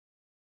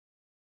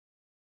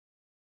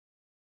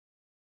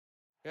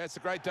Yeah, it's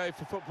a great day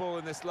for football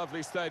in this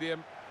lovely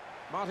stadium.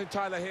 Martin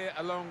Tyler here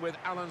along with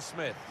Alan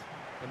Smith.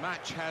 The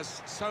match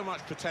has so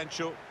much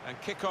potential and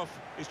kick-off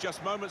is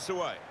just moments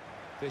away.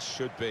 This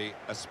should be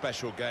a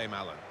special game,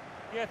 Alan.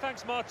 Yeah,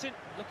 thanks, Martin.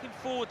 Looking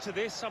forward to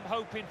this. I'm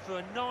hoping for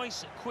a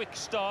nice, quick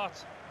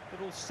start that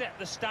will set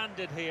the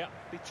standard here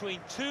between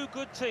two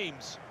good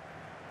teams.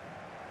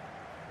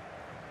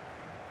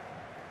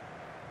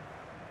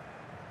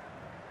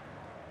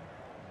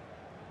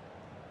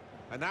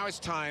 And now it's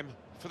time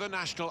for the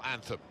national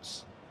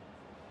anthems.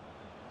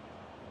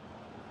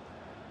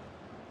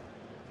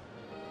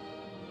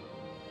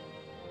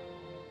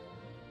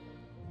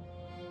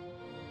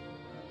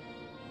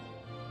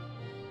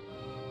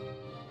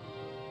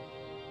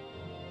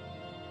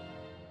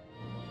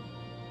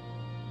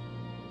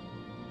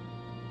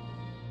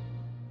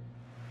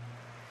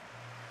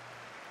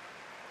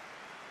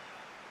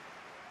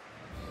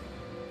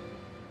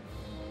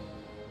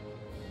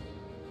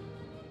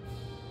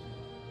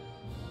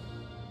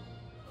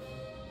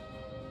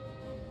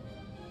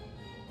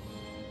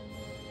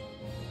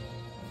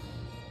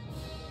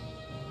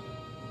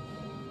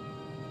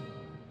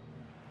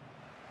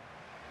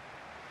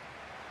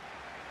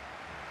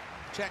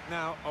 Check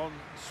now on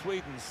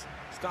Sweden's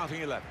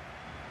starting 11.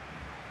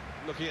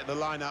 Looking at the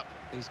lineup,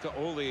 he's got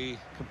all the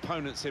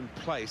components in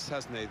place,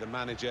 hasn't he, the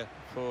manager,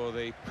 for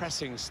the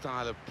pressing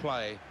style of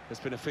play that's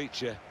been a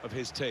feature of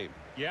his team.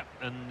 Yeah,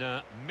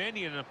 and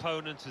many an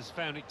opponent has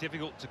found it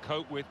difficult to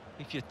cope with.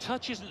 If your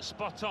touch isn't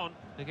spot on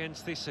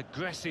against this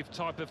aggressive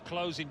type of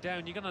closing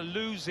down, you're going to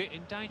lose it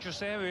in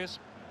dangerous areas.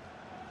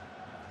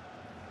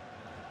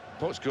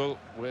 Portugal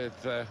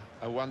with a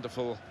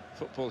wonderful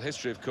football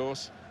history, of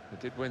course. They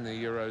did win the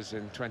Euros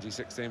in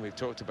 2016, we've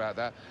talked about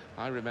that.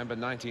 I remember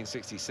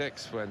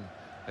 1966 when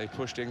they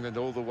pushed England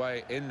all the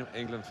way in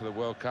England for the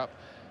World Cup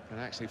and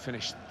actually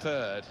finished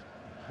third.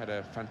 Had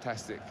a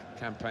fantastic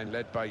campaign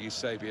led by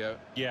Eusebio.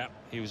 Yeah,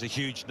 he was a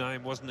huge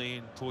name, wasn't he,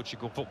 in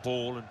Portugal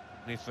football, and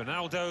if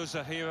Ronaldo's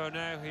a hero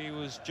now, he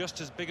was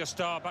just as big a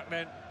star back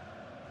then.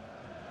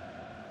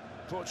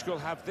 Portugal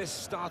have this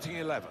starting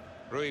 11.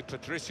 Rui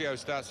Patricio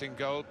starts in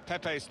goal.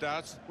 Pepe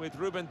starts with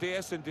Ruben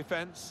Dias in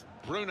defence.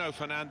 Bruno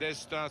Fernandes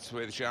starts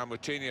with João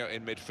Moutinho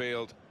in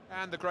midfield.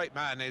 And the great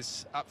man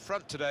is up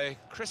front today,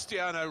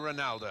 Cristiano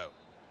Ronaldo.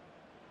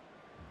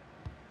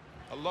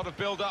 A lot of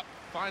build-up.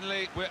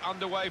 Finally, we're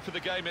underway for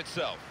the game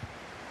itself.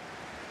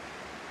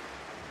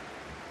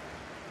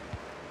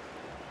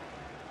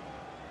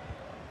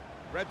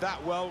 Read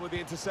that well with the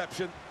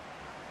interception.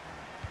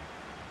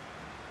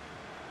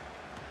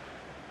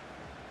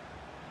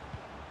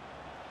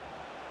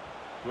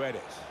 Guedes.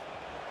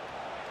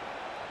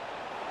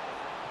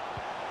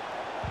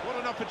 What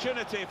an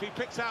opportunity if he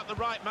picks out the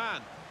right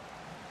man.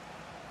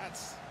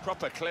 That's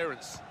proper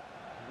clearance,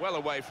 well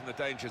away from the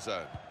danger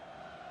zone.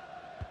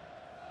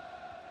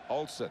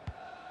 Olsen.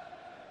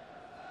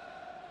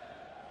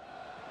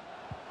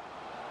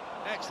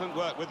 Excellent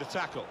work with the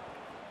tackle.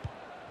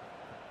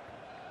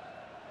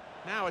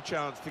 Now a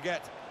chance to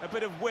get a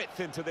bit of width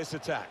into this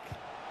attack.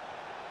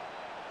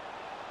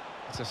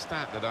 It's a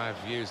stat that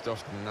I've used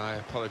often, and I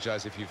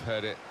apologise if you've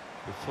heard it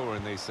before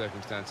in these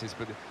circumstances,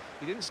 but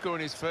he didn't score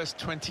in his first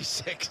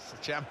 26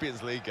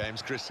 Champions League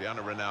games,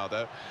 Cristiano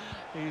Ronaldo.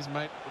 He's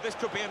made... Well, this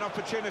could be an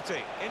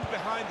opportunity, in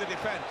behind the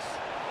defence.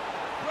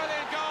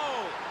 Brilliant goal!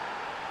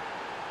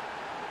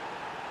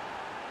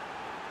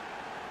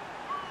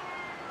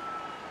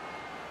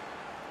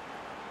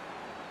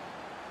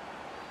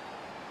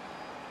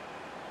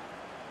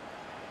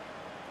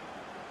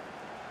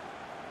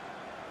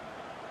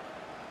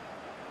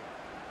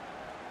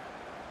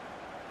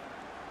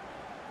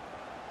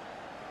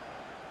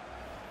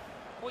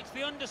 Well, it's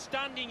the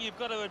understanding you've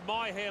got to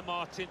admire here,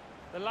 Martin.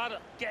 The lad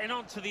getting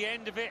on to the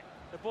end of it,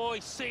 the boy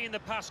seeing the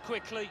pass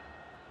quickly.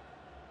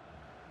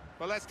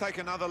 Well, let's take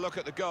another look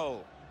at the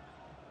goal.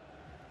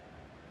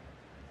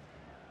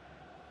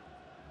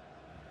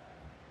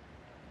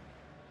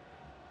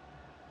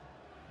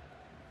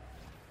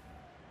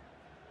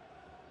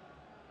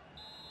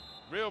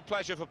 Real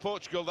pleasure for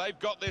Portugal, they've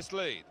got this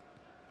lead.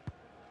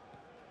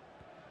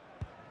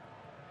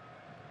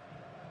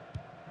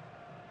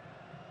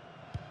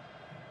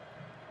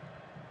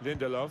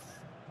 Lindelof.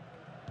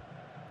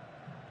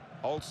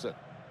 Olsen.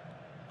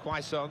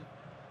 Quaison.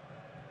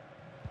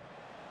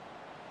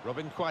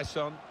 Robin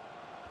Quaison.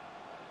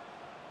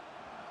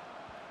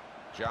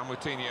 João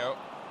Moutinho.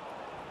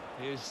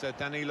 Here's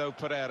Danilo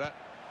Pereira.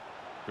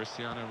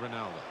 Cristiano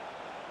Ronaldo.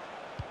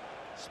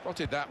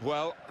 Spotted that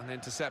well and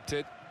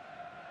intercepted.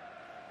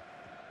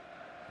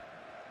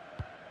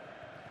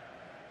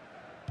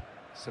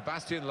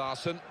 Sebastian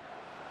Larsson.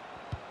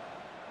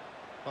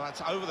 Well,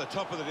 that's over the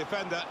top of the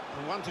defender,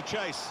 and one to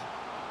chase.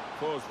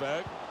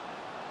 Forsberg.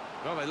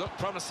 Well, they look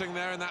promising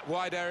there in that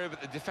wide area,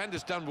 but the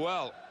defender's done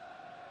well.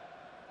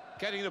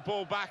 Getting the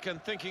ball back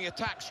and thinking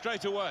attack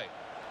straight away.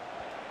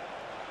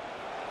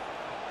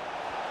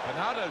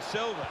 Bernardo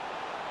Silva.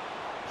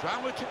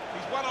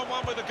 He's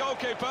one-on-one with the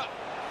goalkeeper.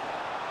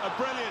 A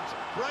brilliant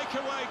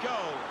breakaway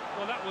goal.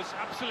 Well, that was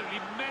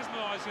absolutely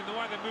mesmerising, the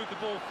way they moved the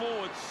ball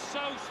forward so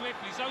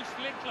swiftly, so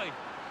slickly.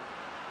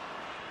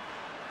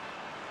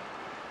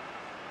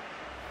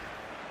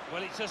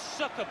 Well, it's a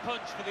sucker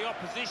punch for the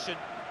opposition,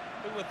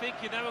 who were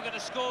thinking they were going to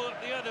score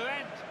at the other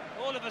end.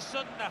 All of a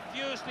sudden, they're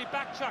furiously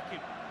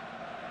backtracking.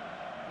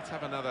 Let's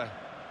have another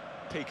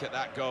peek at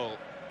that goal.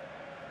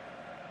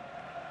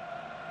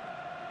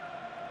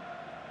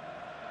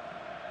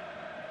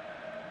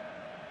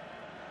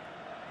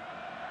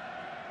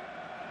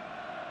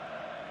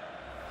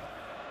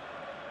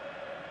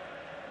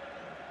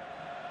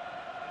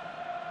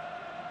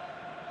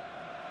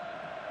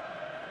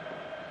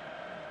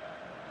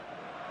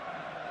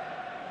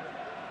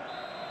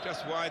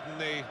 Just widen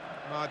the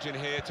margin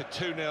here to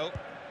 2-0.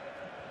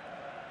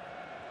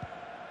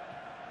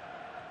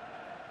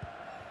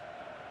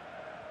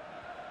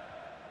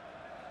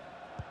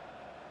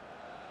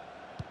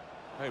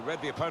 They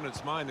read the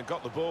opponent's mind and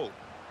got the ball.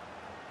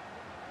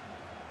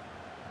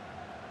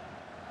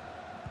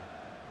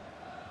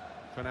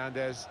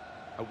 Fernandez,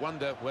 I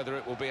wonder whether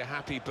it will be a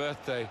happy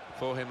birthday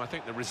for him. I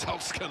think the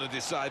result's going to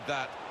decide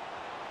that.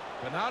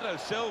 Bernardo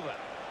Silva.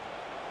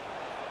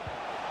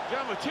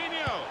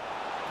 Moutinho.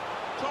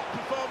 Top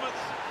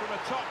performance from a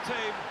top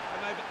team,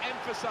 and they've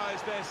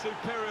emphasised their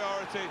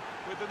superiority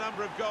with the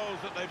number of goals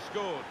that they've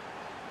scored.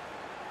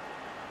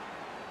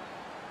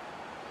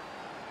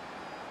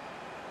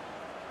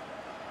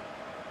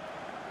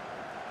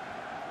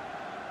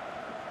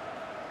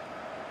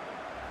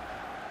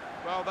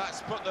 Well,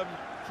 that's put them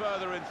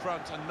further in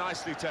front and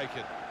nicely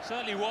taken.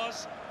 Certainly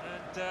was,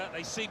 and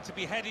they seem to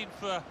be heading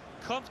for a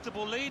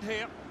comfortable lead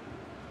here.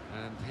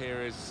 And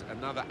here is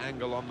another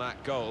angle on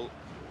that goal.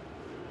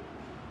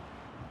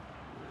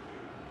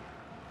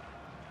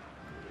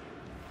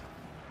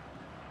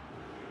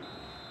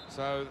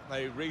 So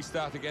they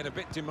restart again, a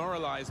bit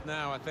demoralised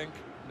now, I think,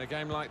 in a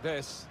game like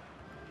this.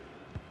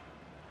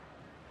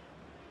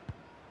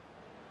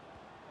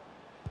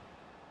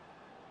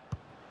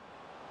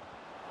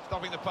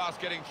 Stopping the pass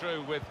getting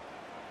through with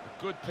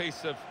a good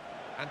piece of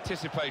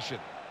anticipation.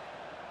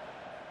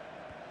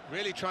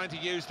 Really trying to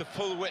use the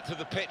full width of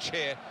the pitch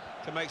here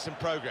to make some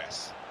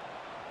progress.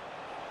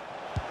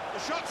 The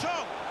shot's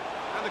on!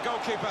 And the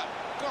goalkeeper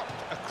got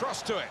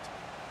across to it.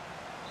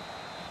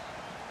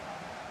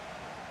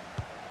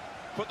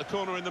 Put the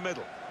corner in the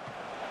middle.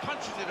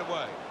 Punches it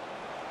away.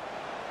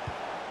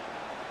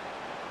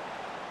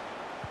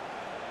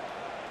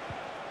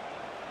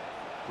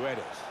 Guedes.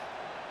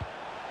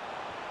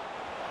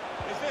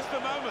 Is this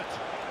the moment?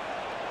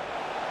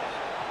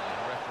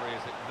 The referee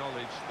has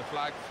acknowledged the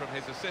flag from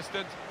his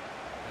assistant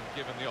and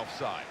given the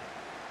offside.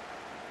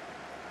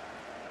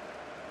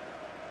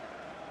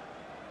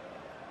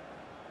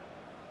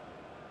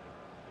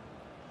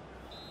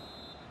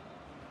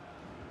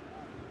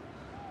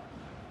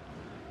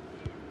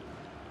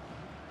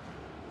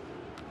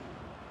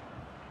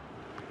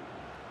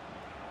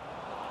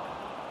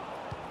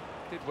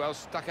 Did well,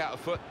 stuck out a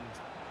foot and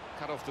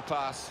cut off the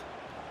pass.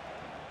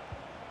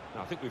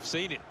 Now, I think we've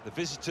seen it, the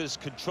visitors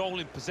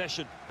controlling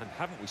possession, and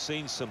haven't we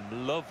seen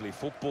some lovely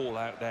football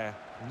out there?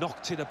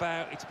 Knocked it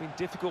about, it's been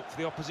difficult for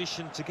the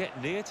opposition to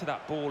get near to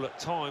that ball at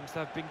times.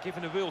 They've been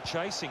given a real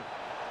chasing.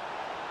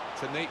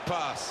 It's a neat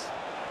pass.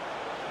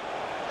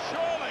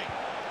 Surely!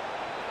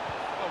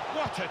 Oh,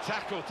 what a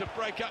tackle to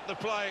break up the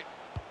play.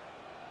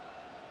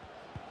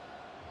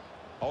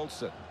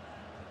 Olsen.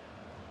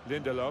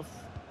 Lindelof.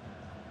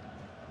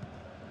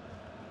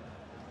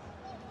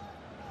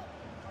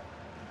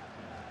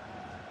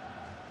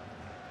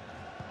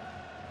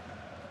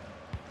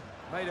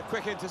 Made a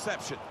quick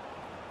interception.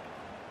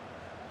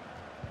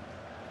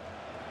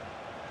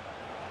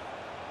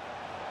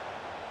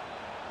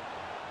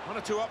 One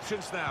or two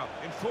options now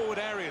in forward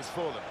areas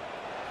for them.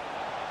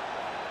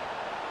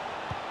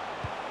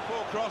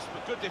 Poor cross,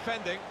 but good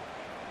defending.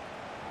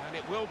 And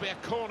it will be a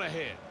corner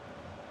here.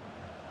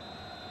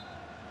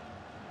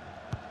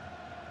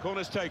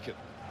 Corner's taken.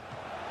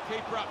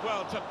 Keeper up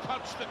well to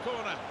punch the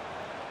corner.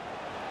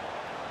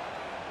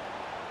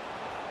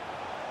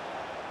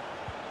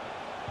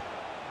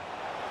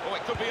 Oh,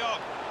 it could be on.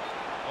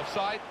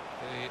 Offside.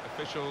 The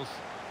officials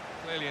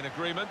clearly in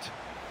agreement.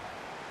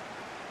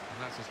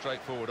 And that's a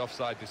straightforward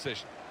offside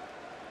decision.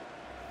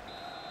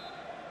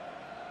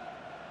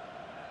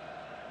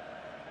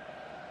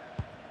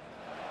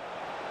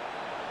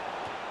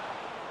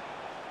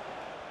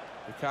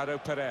 Ricardo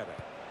Pereira.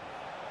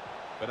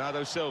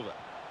 Bernardo Silva.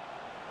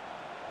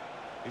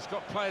 He's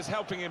got players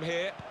helping him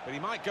here, but he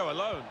might go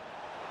alone.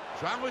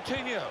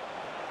 Moutinho.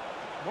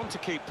 Want to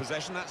keep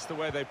possession, that's the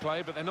way they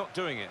play, but they're not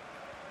doing it.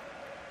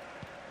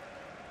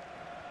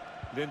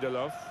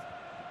 Lindelof.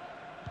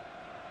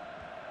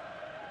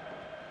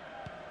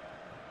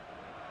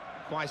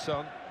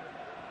 Quaison.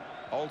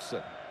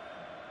 Olsen.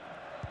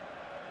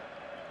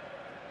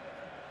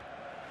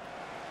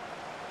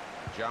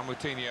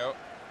 Moutinho.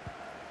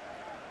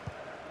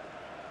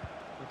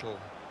 Little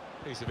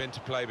piece of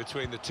interplay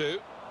between the two.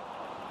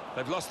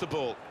 They've lost the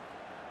ball.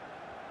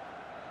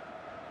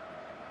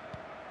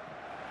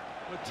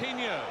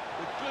 Coutinho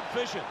with good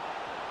vision.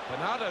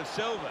 Bernardo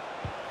Silva.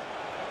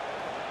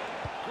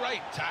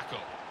 Great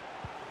tackle.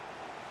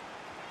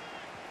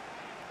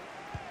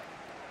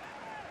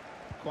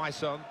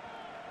 Quaison.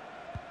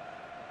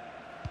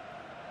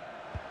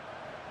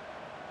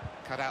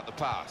 Cut out the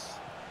pass.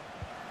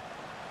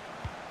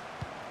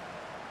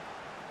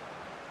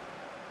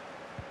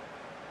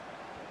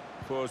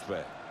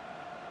 Forsberg.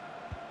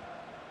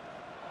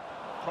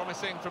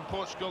 Promising from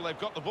Portugal, they've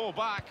got the ball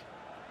back.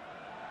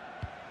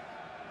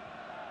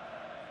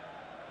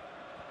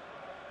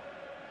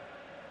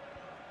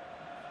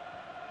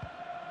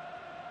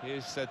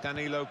 Here's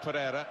Danilo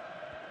Pereira.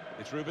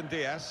 It's Ruben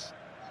Diaz.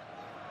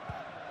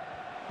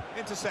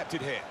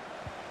 Intercepted here.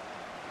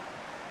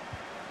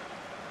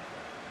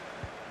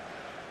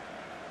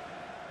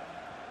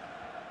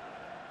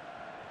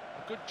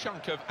 A good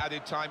chunk of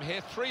added time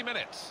here, 3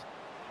 minutes.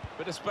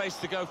 Bit of space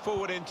to go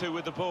forward into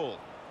with the ball.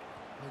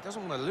 He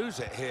doesn't want to lose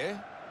it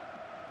here.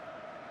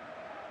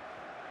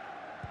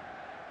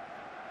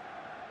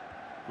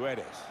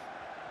 Guedes.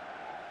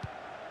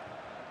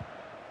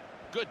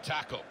 Good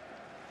tackle.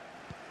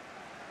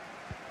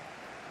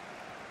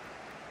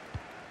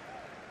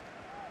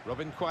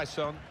 Robin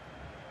Quaison.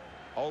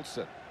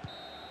 Olsen.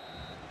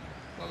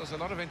 Well, there's a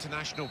lot of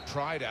international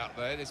pride out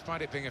there,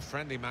 despite it being a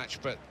friendly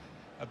match, but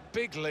a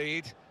big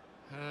lead.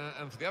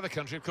 And for the other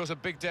country, of course, a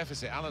big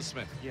deficit. Alan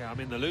Smith. Yeah, I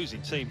mean, the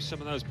losing team,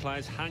 some of those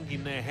players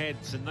hanging their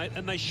heads, and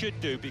they should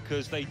do,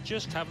 because they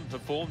just haven't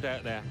performed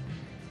out there.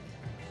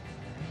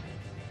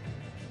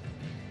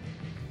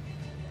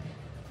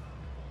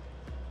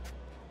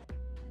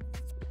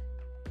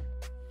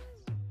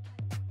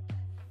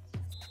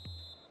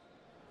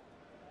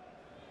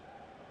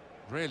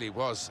 Really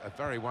was a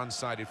very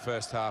one-sided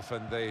first half,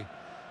 and the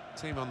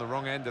team on the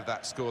wrong end of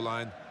that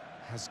scoreline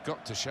has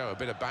got to show a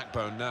bit of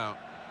backbone now.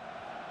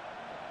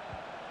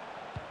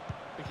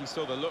 I think he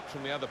saw the look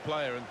from the other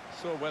player and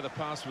saw where the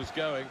pass was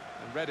going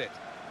and read it.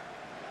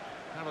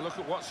 Have a look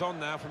at what's on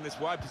now from this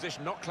wide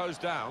position, not closed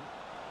down.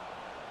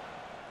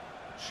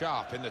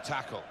 Sharp in the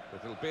tackle,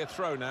 but it'll be a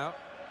throw now.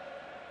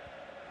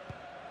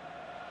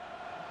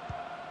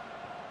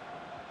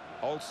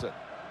 Olsen.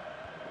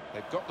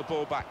 They've got the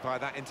ball back by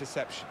that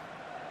interception.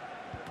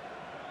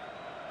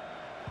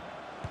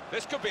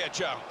 This could be a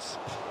chance.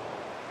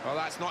 Well,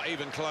 that's not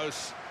even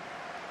close.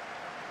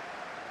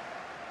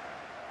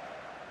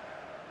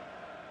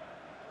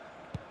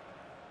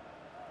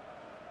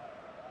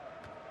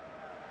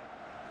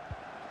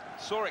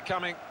 Saw it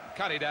coming,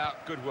 cut it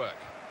out, good work.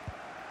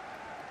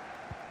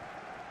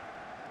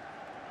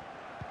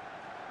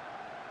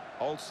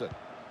 Olsen.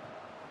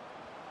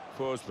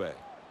 Forsberg.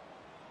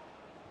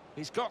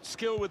 He's got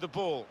skill with the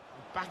ball,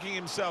 backing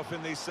himself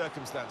in these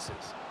circumstances.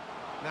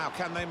 Now,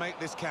 can they make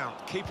this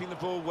count? Keeping the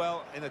ball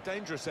well in a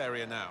dangerous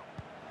area now.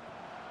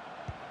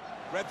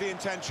 Read the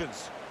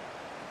intentions.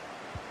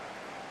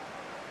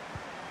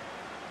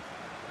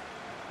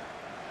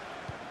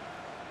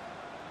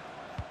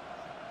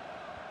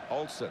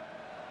 Olsen.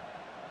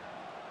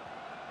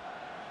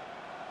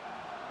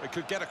 We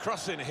could get a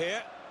cross in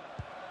here.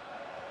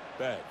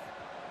 Berg.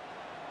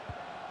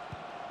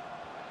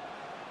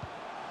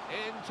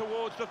 In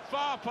towards the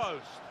far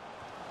post.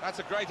 That's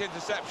a great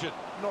interception.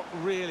 Not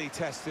really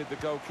tested the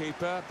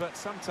goalkeeper, but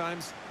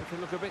sometimes it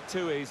can look a bit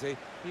too easy.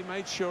 He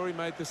made sure he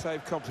made the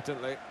save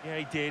competently. Yeah,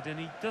 he did, and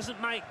he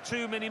doesn't make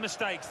too many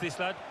mistakes, this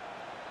lad.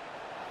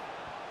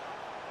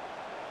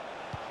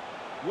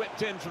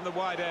 Whipped in from the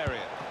wide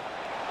area.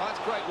 Oh, that's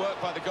great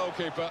work by the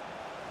goalkeeper.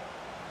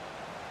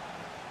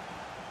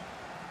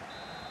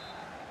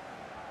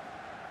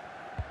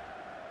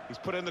 He's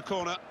put in the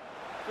corner.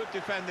 Good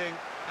defending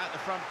at the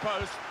front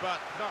post, but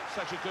not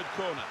such a good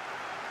corner.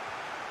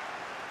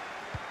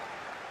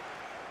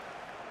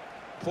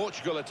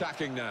 Portugal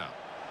attacking now.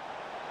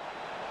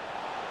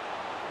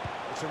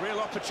 It's a real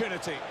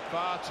opportunity.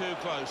 Far too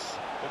close.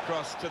 The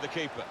cross to the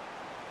keeper.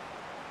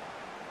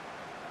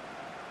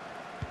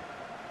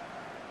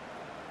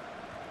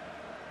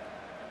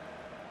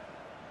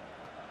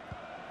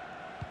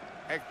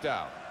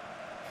 Ekdal.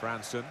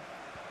 Franson.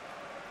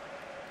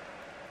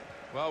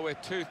 Well, we're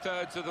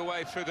 2/3 of the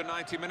way through the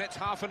 90 minutes.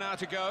 Half an hour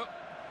to go.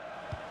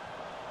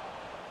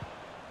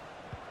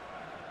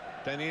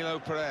 Danilo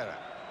Pereira.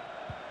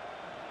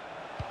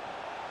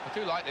 I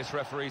do like this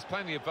referee. He's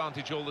playing the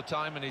advantage all the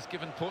time, and he's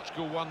given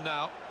Portugal one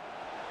now.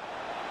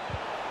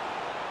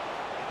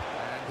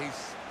 And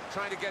he's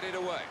trying to get it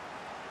away.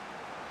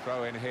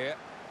 Throw in here.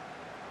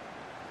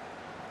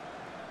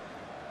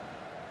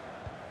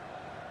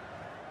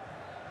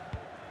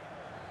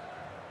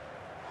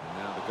 And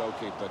now the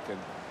goalkeeper can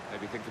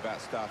maybe think about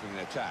starting an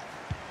attack.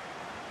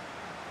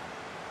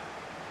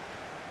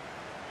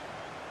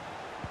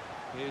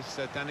 Here's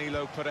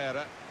Danilo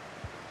Pereira.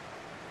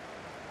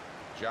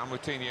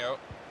 Coutinho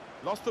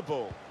lost the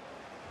ball.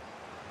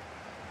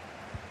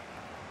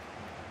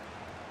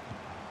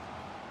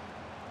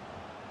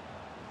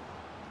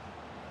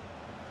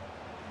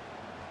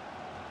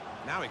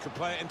 Now he can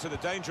play it into the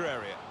danger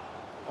area.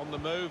 On the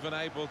move and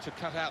able to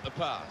cut out the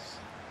pass.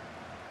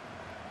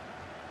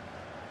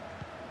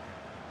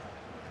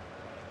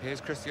 Here's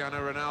Cristiano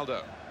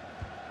Ronaldo.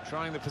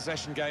 Trying the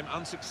possession game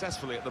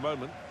unsuccessfully at the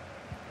moment.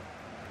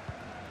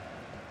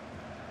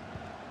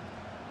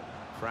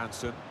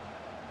 Franson.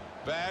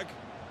 Berg.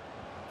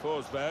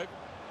 Forsberg.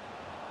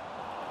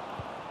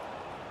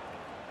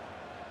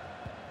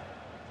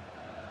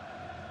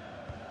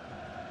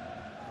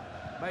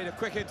 Made a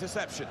quick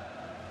interception.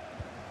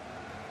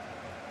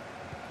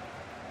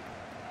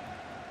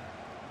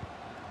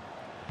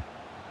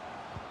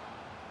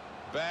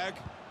 Berg.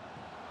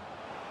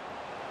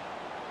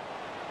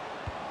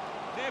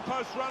 Near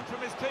post run from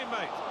his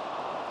teammate.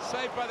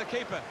 Saved by the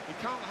keeper. He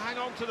can't hang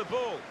on to the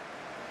ball.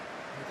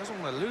 He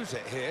doesn't want to lose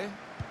it here.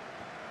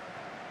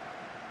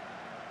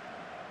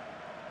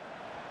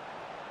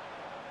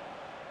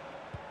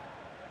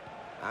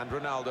 And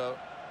Ronaldo.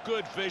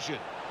 Good vision.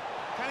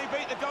 Can he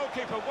beat the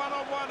goalkeeper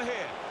one-on-one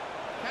here?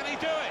 Can he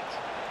do it?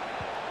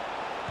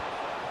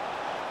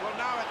 Well,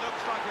 now it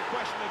looks like a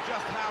question of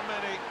just how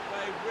many.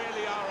 They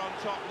really are on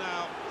top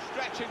now,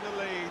 stretching the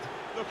lead,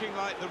 looking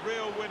like the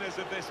real winners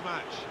of this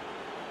match.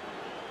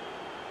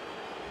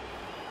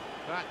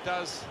 That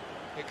does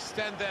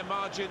extend their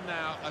margin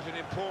now at an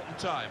important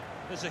time.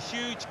 There's a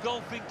huge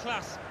golfing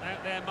class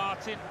out there,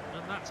 Martin,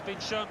 and that's been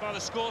shown by the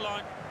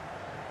scoreline.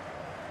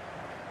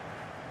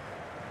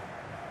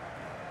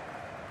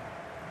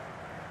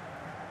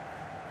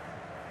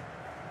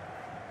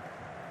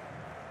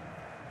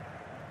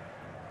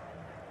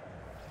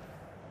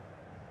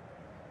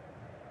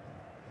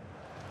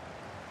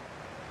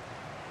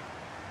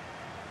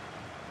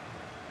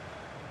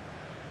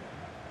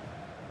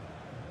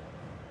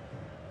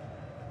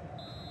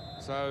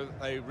 So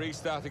they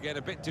restart again,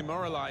 a bit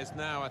demoralised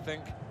now, I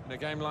think, in a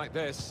game like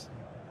this.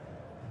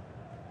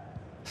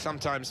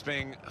 Sometimes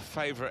being a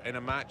favourite in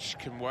a match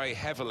can weigh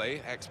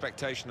heavily,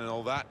 expectation and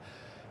all that.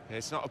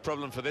 It's not a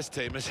problem for this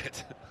team, is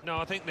it? No,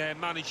 I think their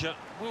manager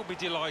will be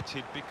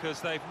delighted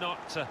because they've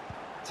not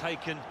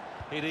taken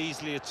it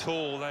easily at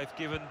all. They've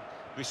given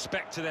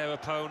respect to their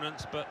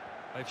opponents, but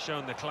they've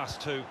shown their class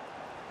too.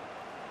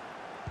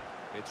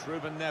 It's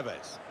Ruben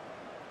Neves.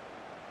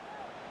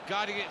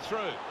 Guiding it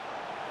through.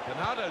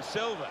 Bernardo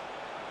Silva.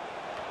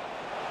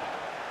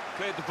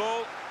 Cleared the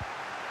ball.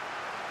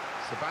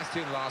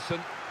 Sebastian Larsson.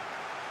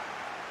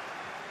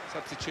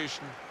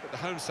 Substitution that the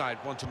home side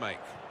want to make.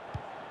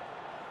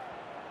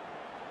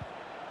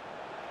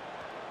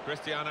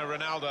 Cristiano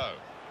Ronaldo.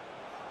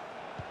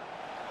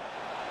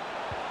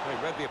 They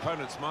read the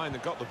opponent's mind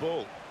and got the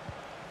ball.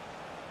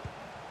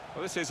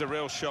 Well, this is a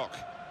real shock.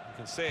 You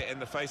can see it in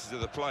the faces of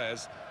the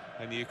players,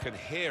 and you can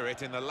hear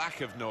it in the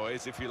lack of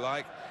noise, if you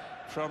like,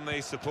 from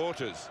the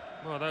supporters.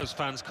 Well, those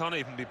fans can't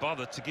even be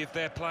bothered to give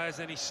their players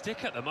any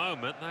stick at the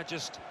moment. They're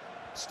just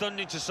stunned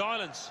into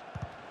silence.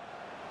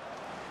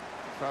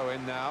 Throw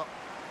in now.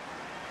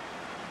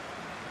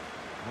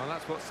 Well,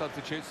 that's what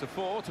substitutes are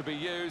for, to be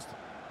used.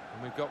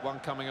 And we've got one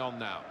coming on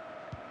now.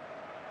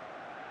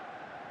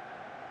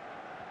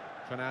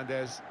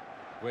 Fernandez.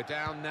 We're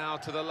down now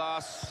to the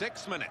last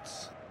 6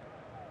 minutes.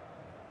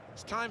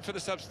 It's time for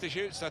the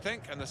substitutes, I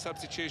think, and the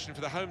substitution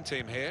for the home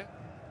team here.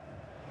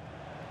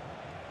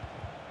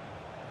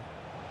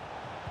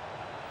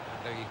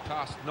 The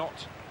pass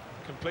not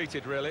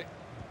completed, really.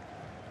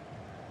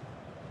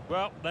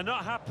 Well, they're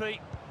not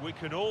happy. We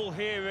can all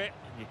hear it.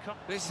 You can't...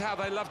 This is how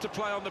they love to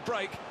play on the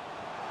break. And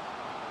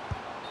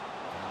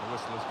the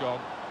whistle has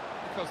gone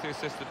because the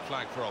assistant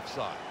flagged for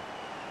offside.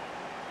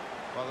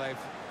 Well, they've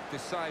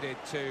decided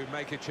to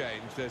make a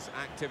change. There's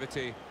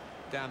activity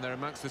down there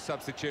amongst the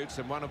substitutes,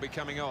 and one will be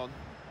coming on.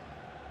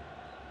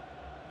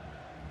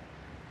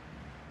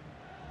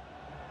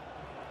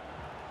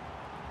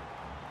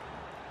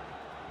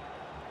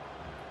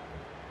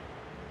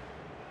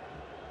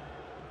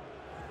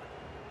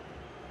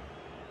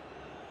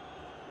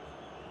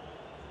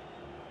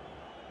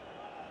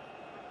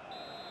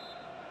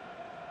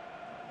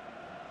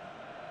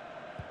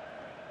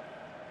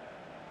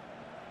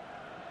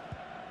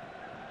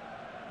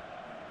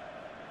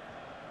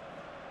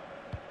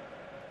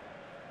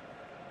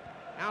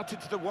 Out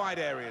into the wide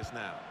areas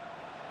now.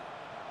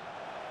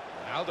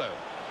 Ronaldo,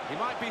 he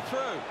might be through.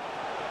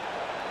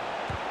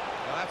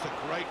 Well, that's a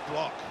great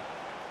block.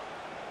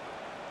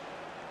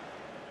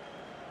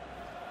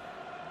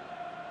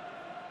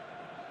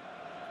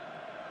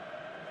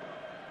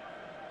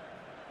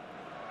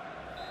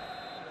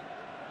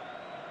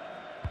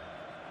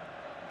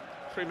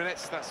 Three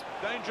minutes, that's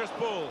dangerous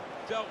ball,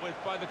 dealt with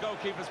by the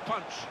goalkeeper's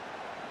punch.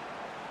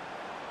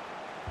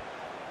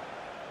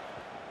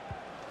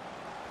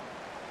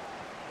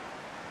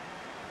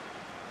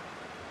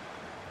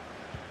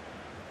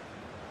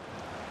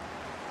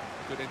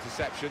 Good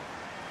interception.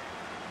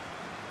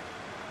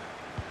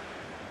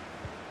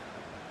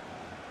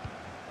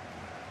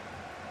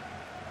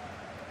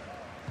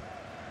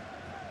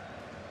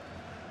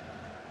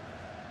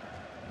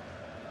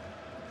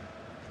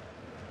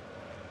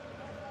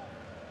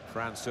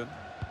 Franson.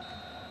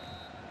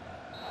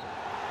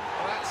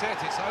 Well, that's it.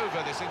 It's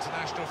over, this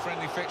international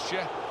friendly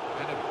fixture.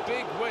 And a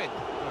big win.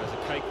 Well, it was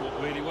a cakewalk,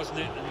 really, wasn't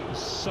it? And it was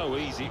so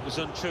easy, it was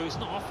untrue. It's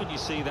not often you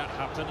see that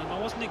happen, and I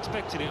wasn't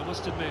expecting it, I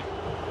must admit.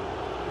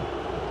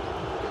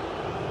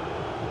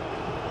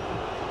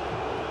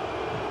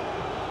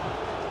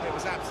 It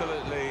was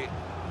absolutely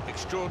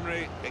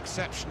extraordinary,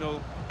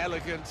 exceptional,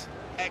 elegant,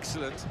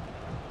 excellent.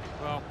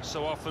 Well,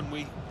 so often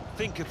we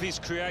think of his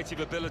creative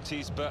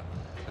abilities, but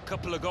a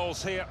couple of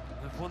goals here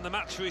have won the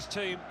match for his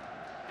team.